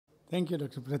Thank you,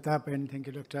 Dr. Pratap, and thank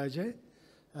you, Dr. Ajay.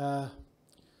 Uh,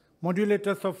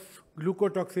 Modulators of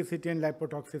glucotoxicity and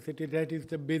lipotoxicity, that is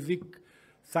the basic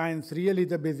science, really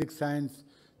the basic science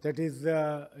that is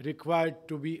required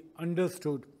to be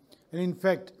understood. And in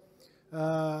fact,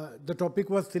 the topic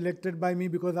was selected by me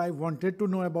because I wanted to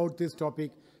know about this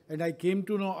topic, and I came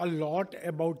to know a lot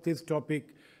about this topic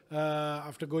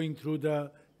after going through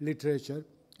the literature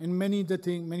and many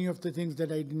of the things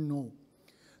that I didn't know.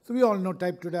 So we all know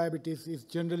type 2 diabetes is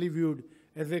generally viewed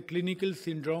as a clinical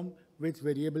syndrome with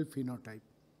variable phenotype.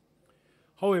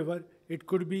 However, it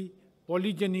could be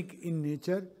polygenic in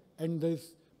nature, and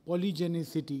this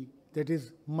polygenicity, that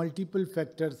is multiple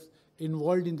factors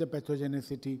involved in the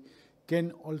pathogenicity,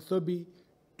 can also be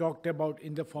talked about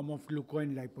in the form of gluco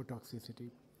and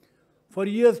lipotoxicity. For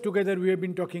years together, we have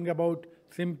been talking about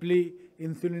simply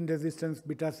insulin resistance,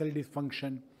 beta cell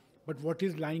dysfunction, but what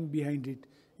is lying behind it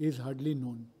is hardly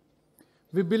known.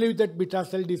 We believe that beta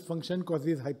cell dysfunction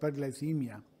causes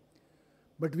hyperglycemia,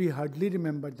 but we hardly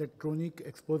remember that chronic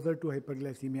exposure to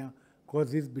hyperglycemia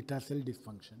causes beta cell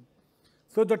dysfunction.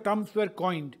 So the terms were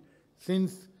coined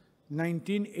since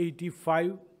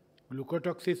 1985,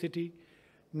 glucotoxicity,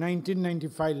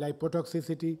 1995,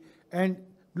 lipotoxicity, and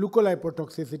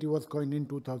glucolipotoxicity was coined in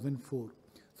 2004.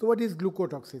 So what is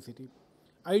glucotoxicity?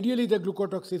 Ideally, the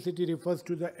glucotoxicity refers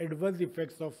to the adverse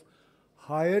effects of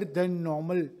higher than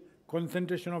normal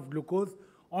concentration of glucose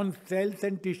on cells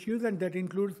and tissues, and that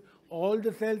includes all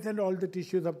the cells and all the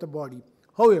tissues of the body.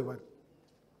 However,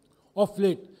 of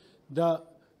late, the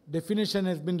definition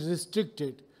has been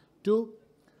restricted to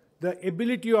the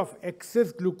ability of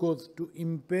excess glucose to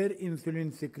impair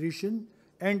insulin secretion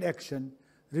and action,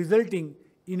 resulting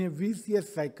in a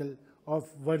vicious cycle of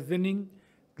worsening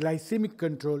glycemic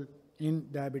control in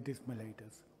diabetes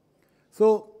mellitus.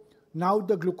 So now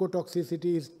the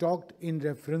glucotoxicity is talked in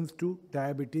reference to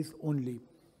diabetes only.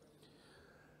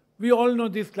 We all know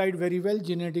this slide very well.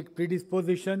 Genetic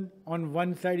predisposition. On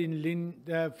one side, in lean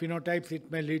phenotypes, it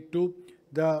may lead to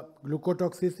the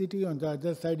glucotoxicity. On the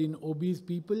other side, in obese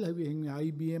people having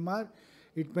high BMR,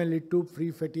 it may lead to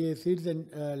free fatty acids and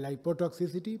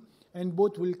lipotoxicity, and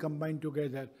both will combine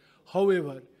together.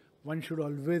 However, one should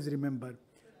always remember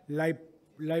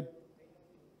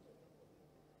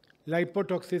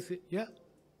lipotoxicity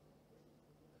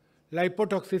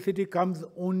comes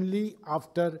only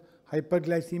after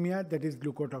hyperglycemia, that is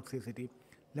glucotoxicity.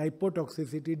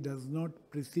 Lipotoxicity does not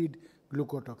precede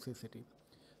glucotoxicity.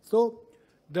 So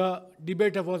the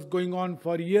debate was going on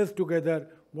for years together,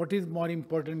 what is more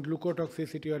important,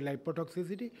 glucotoxicity or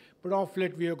lipotoxicity? But of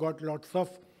late we have got lots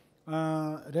of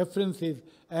references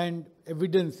and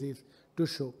evidences to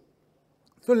show.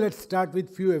 So let's start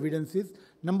with few evidences.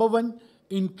 Number one,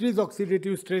 increased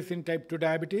oxidative stress in type 2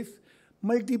 diabetes.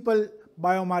 Multiple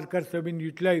biomarkers have been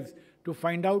utilized to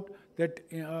find out that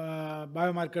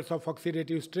biomarkers of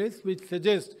oxidative stress, which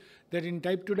suggest that in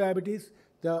type 2 diabetes,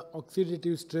 the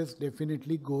oxidative stress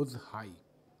definitely goes high.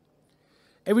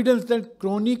 Evidence that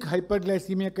chronic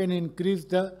hyperglycemia can increase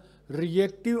the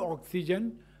reactive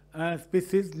oxygen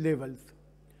species levels.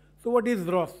 So what is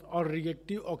ROS, or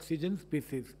reactive oxygen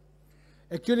species?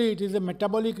 Actually, it is a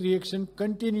metabolic reaction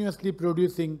continuously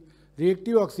producing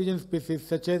reactive oxygen species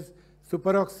such as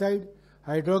superoxide,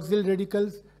 hydroxyl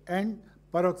radicals, and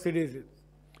peroxidases.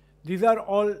 These are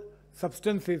all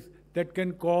substances that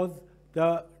can cause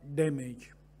the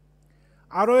damage.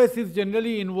 ROS is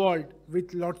generally involved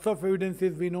with lots of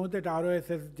evidences. We know that ROS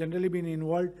has generally been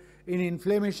involved in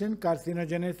inflammation,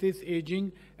 carcinogenesis,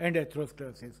 aging, and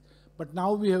atherosclerosis. But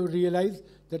now we have realized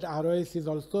that ROS is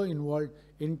also involved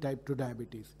in type 2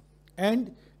 diabetes.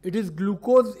 And it is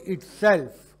glucose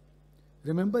itself.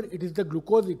 Remember, it is the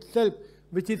glucose itself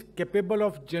which is capable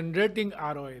of generating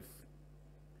ROS.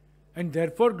 And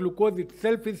therefore, glucose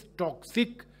itself is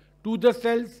toxic to the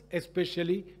cells,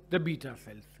 especially the beta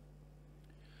cells.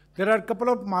 There are a couple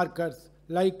of markers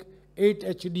like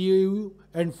 8-HDAU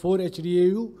and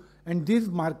 4-HDAU, and these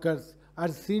markers are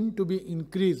seen to be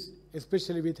increased,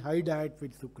 especially with high diet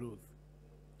with sucrose.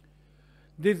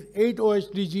 This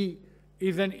 8-OHDG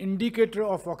is an indicator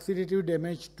of oxidative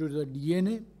damage to the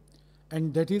DNA,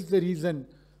 and that is the reason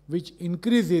which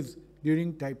increases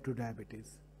during type 2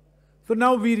 diabetes. So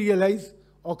now we realize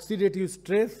oxidative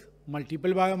stress,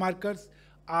 multiple biomarkers,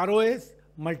 ROS,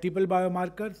 multiple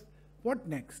biomarkers. What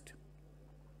next?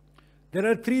 There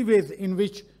are three ways in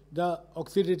which the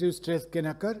oxidative stress can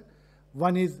occur.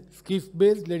 One is Schiff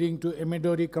base leading to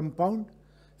amidori compound.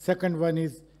 Second one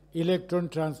is electron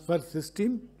transfer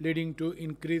system leading to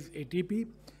increased ATP.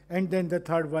 And then the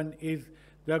third one is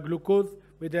the glucose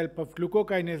with the help of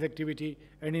glucokinase activity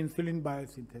and insulin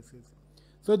biosynthesis.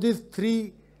 So these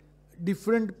three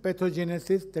different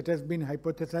pathogenesis that has been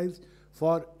hypothesized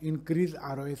for increased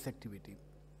ROS activity.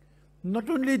 Not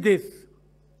only this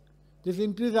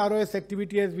increased ROS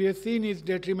activity, as we have seen, is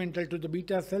detrimental to the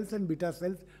beta cells, and beta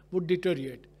cells would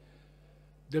deteriorate.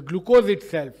 The glucose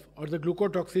itself, or the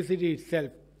glucotoxicity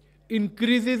itself,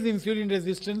 increases insulin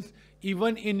resistance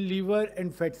even in liver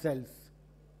and fat cells.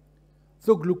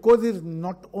 So glucose is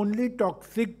not only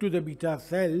toxic to the beta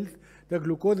cells, the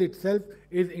glucose itself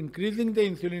is increasing the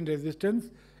insulin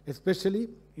resistance, especially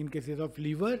in cases of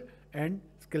liver and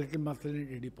skeletal muscle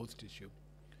and adipose tissue.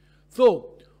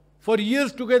 So, for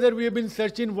years together we have been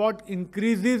searching what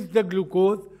increases the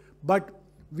glucose, but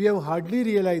we have hardly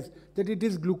realized that it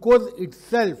is glucose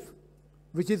itself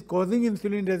which is causing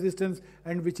insulin resistance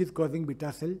and which is causing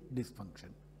beta cell dysfunction.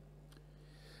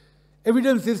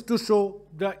 Evidence is to show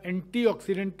the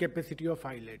antioxidant capacity of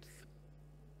islets.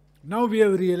 Now we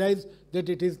have realized that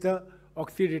it is the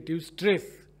oxidative stress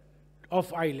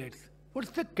of islets.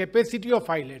 What's the capacity of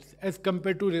islets as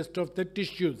compared to rest of the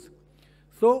tissues?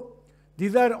 So,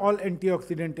 these are all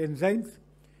antioxidant enzymes,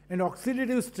 and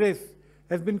oxidative stress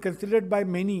has been considered by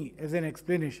many as an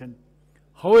explanation.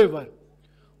 However,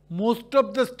 most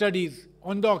of the studies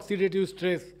on the oxidative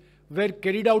stress were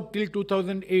carried out till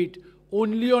 2008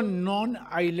 only on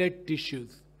non-islet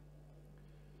tissues.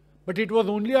 But it was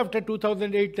only after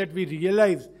 2008 that we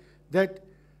realized that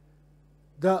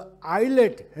the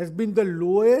islet has been the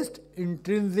lowest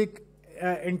intrinsic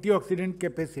antioxidant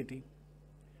capacity,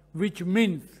 which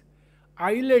means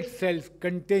islet cells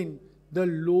contain the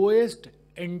lowest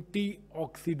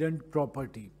antioxidant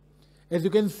property. As you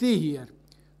can see here,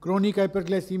 chronic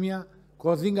hyperglycemia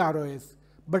causing ROS,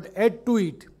 but add to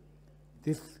it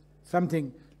this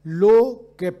something, low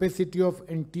capacity of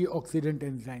antioxidant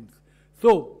enzymes.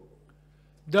 So,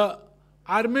 the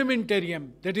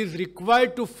armamentarium that is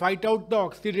required to fight out the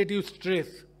oxidative stress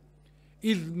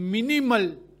is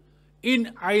minimal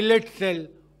in islet cell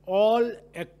all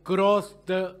across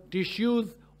the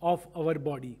tissues of our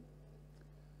body.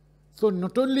 So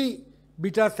not only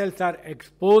beta cells are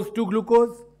exposed to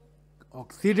glucose,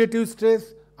 oxidative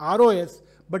stress, ROS,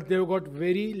 but they've got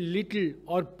very little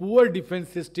or poor defense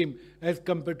system as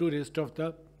compared to rest of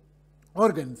the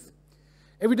organs.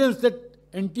 Evidence that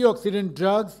antioxidant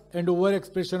drugs and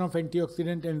overexpression of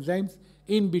antioxidant enzymes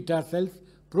in beta cells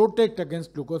protect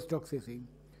against glucose toxicity.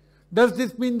 Does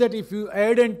this mean that if you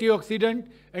add antioxidant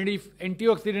and if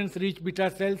antioxidants reach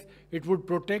beta cells, it would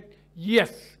protect?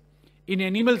 Yes. In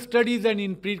animal studies and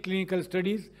in preclinical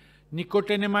studies,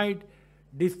 nicotinamide,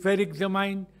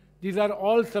 dysferrixamine, these are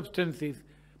all substances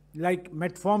like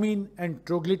metformin and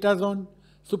troglitazone,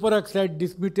 superoxide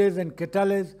dismutase and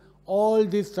catalase. All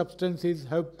these substances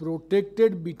have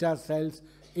protected beta cells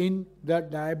in the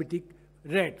diabetic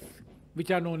rats,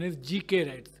 which are known as GK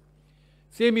rats.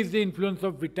 Same is the influence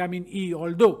of vitamin E,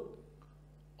 although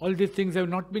all these things have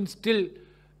not been still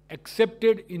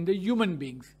accepted in the human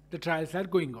beings. The trials are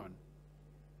going on.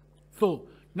 So,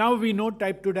 now we know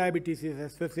type 2 diabetes is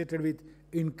associated with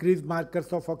increased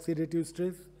markers of oxidative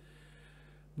stress.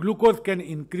 Glucose can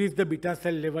increase the beta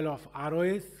cell level of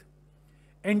ROS.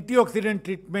 Antioxidant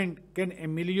treatment can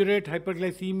ameliorate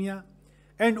hyperglycemia,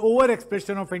 and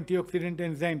overexpression of antioxidant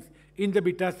enzymes in the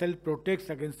beta cell protects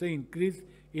against the increase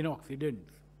in oxidants.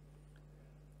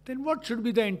 Then what should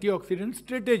be the antioxidant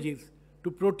strategies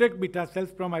to protect beta cells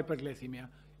from hyperglycemia?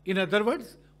 In other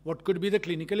words, what could be the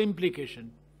clinical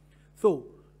implication? So,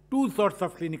 two sorts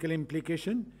of clinical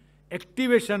implication: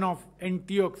 activation of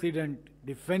antioxidant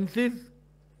defenses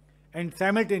and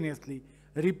simultaneously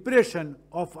repression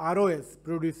of ROS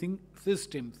producing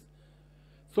systems.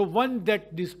 So one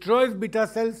that destroys beta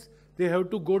cells, they have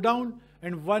to go down,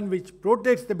 and one which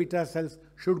protects the beta cells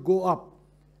should go up.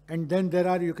 And then there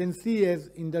are, you can see as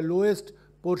in the lowest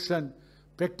portion,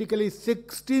 practically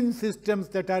 16 systems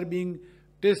that are being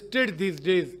tested these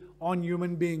days on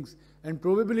human beings, and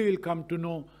probably will come to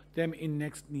know them in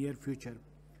next near future.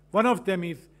 One of them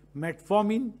is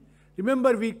metformin.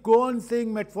 Remember, we go on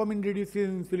saying metformin reduces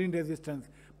insulin resistance,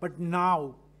 but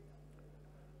now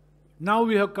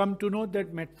we have come to know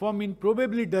that metformin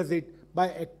probably does it by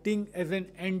acting as an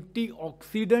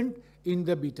antioxidant in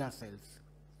the beta cells.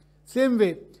 Same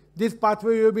way, this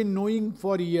pathway you have been knowing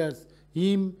for years,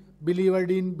 heme,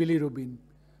 biliverdin, bilirubin.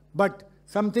 But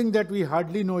something that we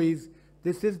hardly know is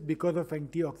this is because of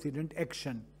antioxidant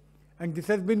action. And this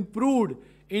has been proved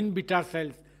in beta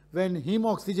cells when heme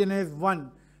oxygenase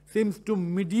 1 seems to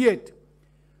mediate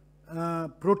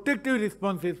protective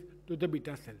responses to the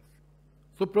beta cells.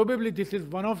 So probably this is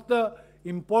one of the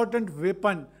important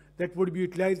weapon that would be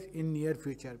utilized in near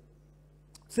future.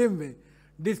 Same way,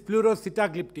 this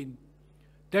fluorositagliptin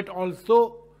that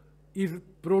also is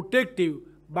protective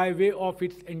by way of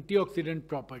its antioxidant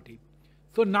property.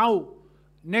 So now,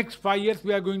 next 5 years,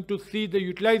 we are going to see the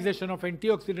utilization of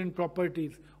antioxidant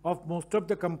properties of most of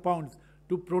the compounds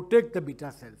to protect the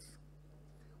beta cells.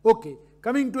 Okay,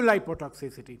 coming to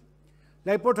lipotoxicity.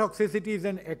 Lipotoxicity is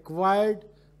an acquired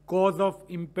cause of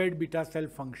impaired beta cell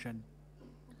function.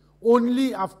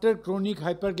 Only after chronic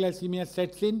hyperglycemia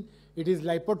sets in, it is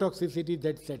lipotoxicity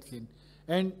that sets in.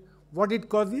 And what it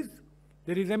causes?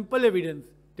 There is ample evidence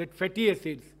that fatty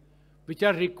acids, which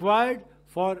are required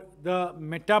for the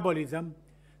metabolism,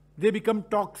 they become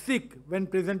toxic when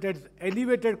present at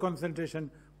elevated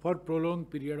concentration for prolonged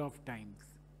period of times.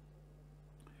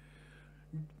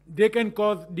 They can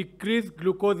cause decreased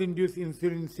glucose-induced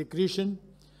insulin secretion.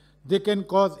 They can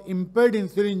cause impaired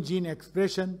insulin gene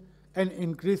expression and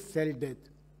increased cell death.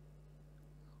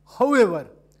 However,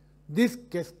 this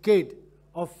cascade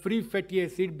of free fatty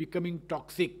acid becoming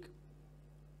toxic,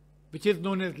 which is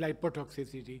known as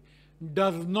lipotoxicity,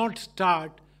 does not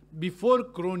start before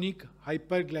chronic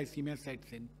hyperglycemia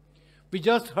sets in. We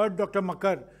just heard Dr.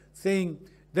 Makar saying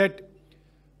that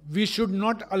we should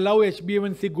not allow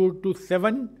HbA1c go to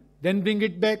 7, then bring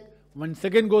it back. Once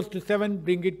again goes to 7,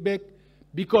 bring it back.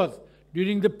 Because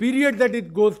during the period that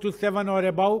it goes to 7 or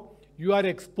above, you are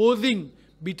exposing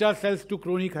beta cells to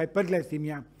chronic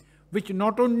hyperglycemia, which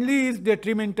not only is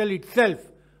detrimental itself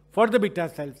for the beta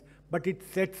cells, but it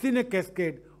sets in a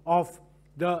cascade of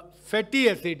the fatty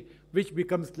acid which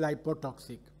becomes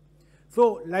lipotoxic.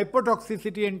 So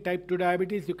lipotoxicity and type 2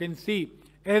 diabetes, you can see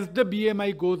as the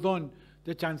BMI goes on,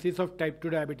 the chances of type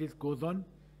 2 diabetes goes on.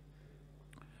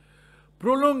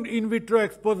 Prolonged in vitro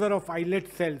exposure of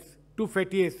islet cells to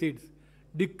fatty acids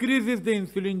decreases the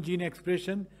insulin gene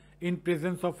expression in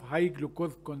presence of high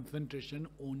glucose concentration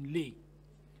only.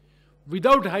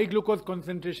 Without high glucose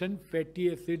concentration,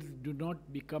 fatty acids do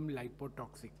not become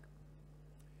lipotoxic.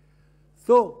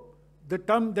 So, the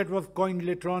term that was coined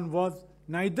later on was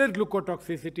neither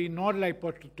glucotoxicity nor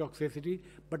lipotoxicity,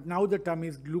 but now the term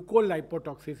is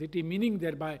glucolipotoxicity, meaning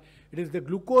thereby it is the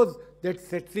glucose that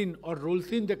sets in or rolls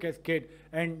in the cascade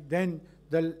and then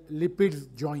the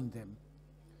lipids join them.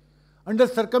 Under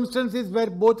circumstances where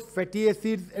both fatty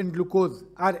acids and glucose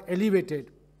are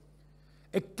elevated,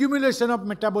 accumulation of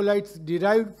metabolites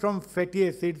derived from fatty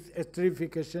acids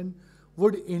esterification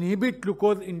would inhibit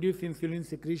glucose-induced insulin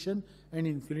secretion and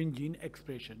insulin gene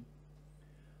expression.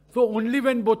 So only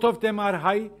when both of them are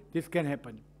high, this can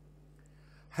happen.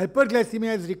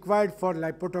 Hyperglycemia is required for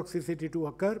lipotoxicity to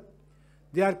occur.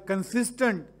 They are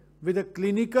consistent with a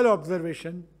clinical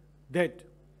observation that,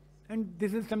 and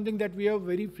this is something that we have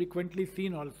very frequently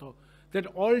seen also, that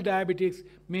all diabetics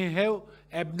may have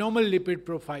abnormal lipid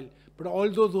profile, but all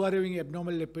those who are having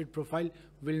abnormal lipid profile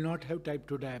will not have type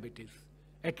 2 diabetes,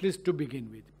 at least to begin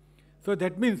with. So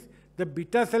that means the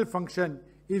beta cell function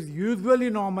is usually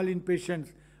normal in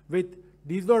patients with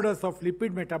disorders of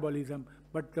lipid metabolism,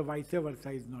 but the vice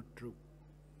versa is not true.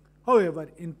 However,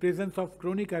 in presence of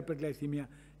chronic hyperglycemia,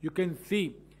 you can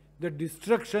see the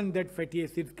destruction that fatty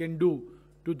acids can do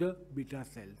to the beta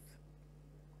cells.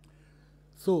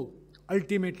 So,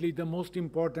 ultimately, the most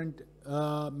important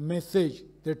message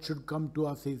that should come to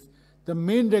us is the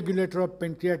main regulator of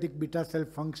pancreatic beta cell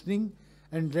functioning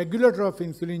and regulator of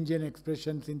insulin gene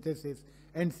expression, synthesis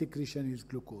and secretion is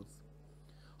glucose.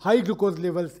 High glucose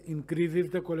levels increases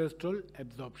the cholesterol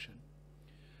absorption.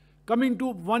 Coming to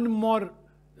one more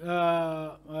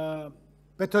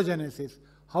pathogenesis,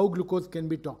 how glucose can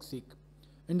be toxic.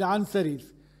 And the answer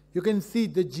is, you can see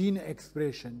the gene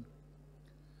expression.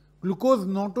 Glucose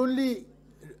not only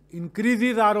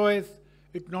increases ROS,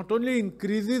 it not only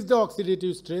increases the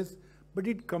oxidative stress, but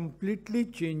it completely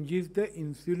changes the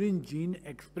insulin gene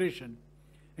expression.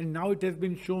 And now it has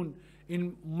been shown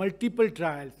in multiple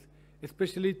trials,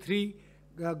 especially 3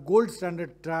 gold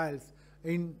standard trials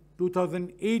in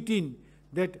 2018,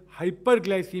 that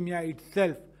hyperglycemia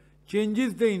itself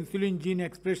changes the insulin gene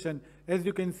expression, as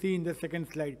you can see in the second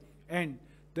slide, and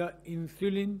the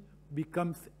insulin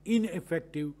becomes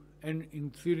ineffective and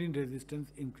insulin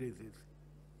resistance increases.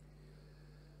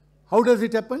 How does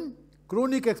it happen?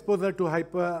 Chronic exposure to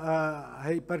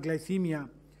hyperglycemia,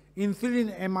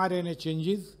 insulin mRNA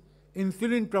changes,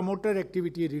 insulin promoter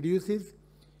activity reduces,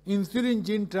 insulin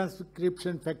gene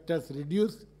transcription factors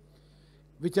reduce,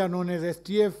 which are known as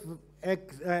STF1,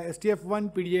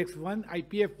 PDX1,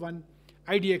 IPF1,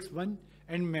 IDX1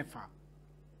 and MEFA.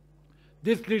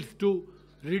 This leads to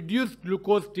reduced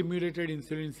glucose-stimulated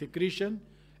insulin secretion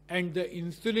and the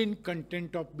insulin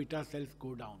content of beta cells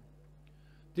go down.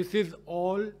 This is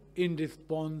all in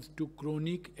response to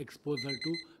chronic exposure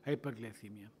to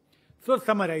hyperglycemia. So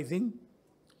summarizing,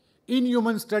 In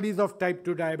human studies of type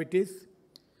 2 diabetes,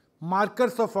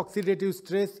 markers of oxidative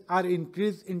stress are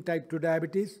increased in type 2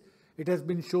 diabetes. It has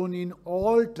been shown in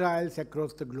all trials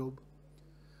across the globe.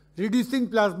 Reducing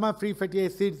plasma-free fatty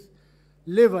acids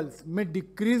levels may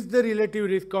decrease the relative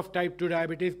risk of type 2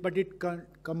 diabetes, but it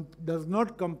does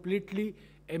not completely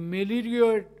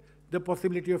ameliorate the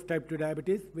possibility of type 2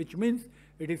 diabetes, which means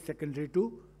it is secondary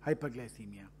to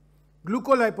hyperglycemia.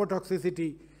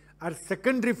 Glucolipotoxicity are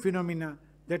secondary phenomena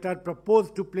that are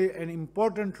proposed to play an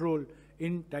important role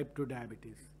in type 2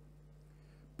 diabetes.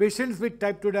 Patients with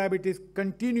type 2 diabetes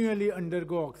continually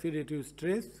undergo oxidative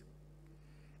stress.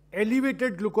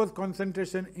 Elevated glucose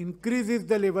concentration increases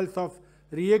the levels of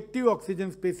reactive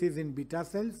oxygen species in beta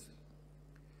cells.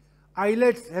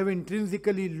 Islets have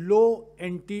intrinsically low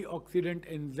antioxidant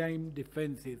enzyme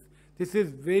defenses. This is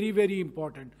very, very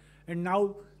important. And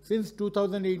now, since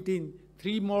 2018,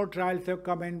 3 more trials have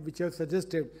come in which have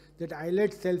suggested that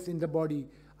islet cells in the body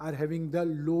are having the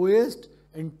lowest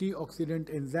antioxidant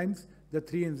enzymes, the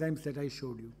 3 enzymes that I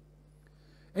showed you.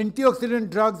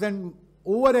 Antioxidant drugs and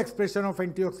overexpression of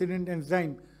antioxidant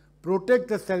enzyme protect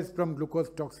the cells from glucose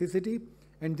toxicity,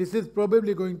 and this is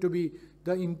probably going to be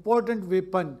the important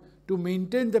weapon to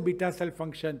maintain the beta cell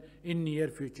function in near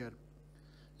future.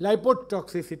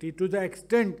 Lipotoxicity, to the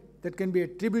extent that can be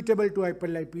attributable to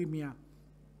hyperlipemia,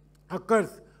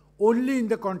 occurs only in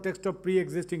the context of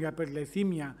pre-existing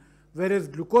hyperglycemia, whereas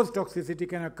glucose toxicity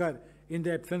can occur in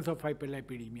the absence of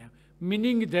hyperlipidemia,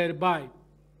 meaning thereby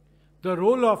the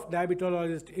role of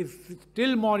diabetologist is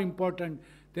still more important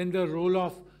than the role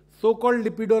of so-called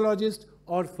lipidologist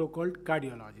or so-called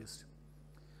cardiologist.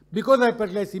 Because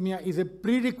hyperglycemia is a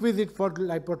prerequisite for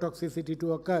lipotoxicity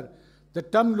to occur, the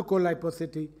term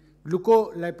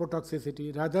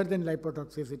glucolipotoxicity rather than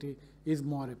lipotoxicity is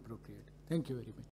more appropriate. Thank you very much.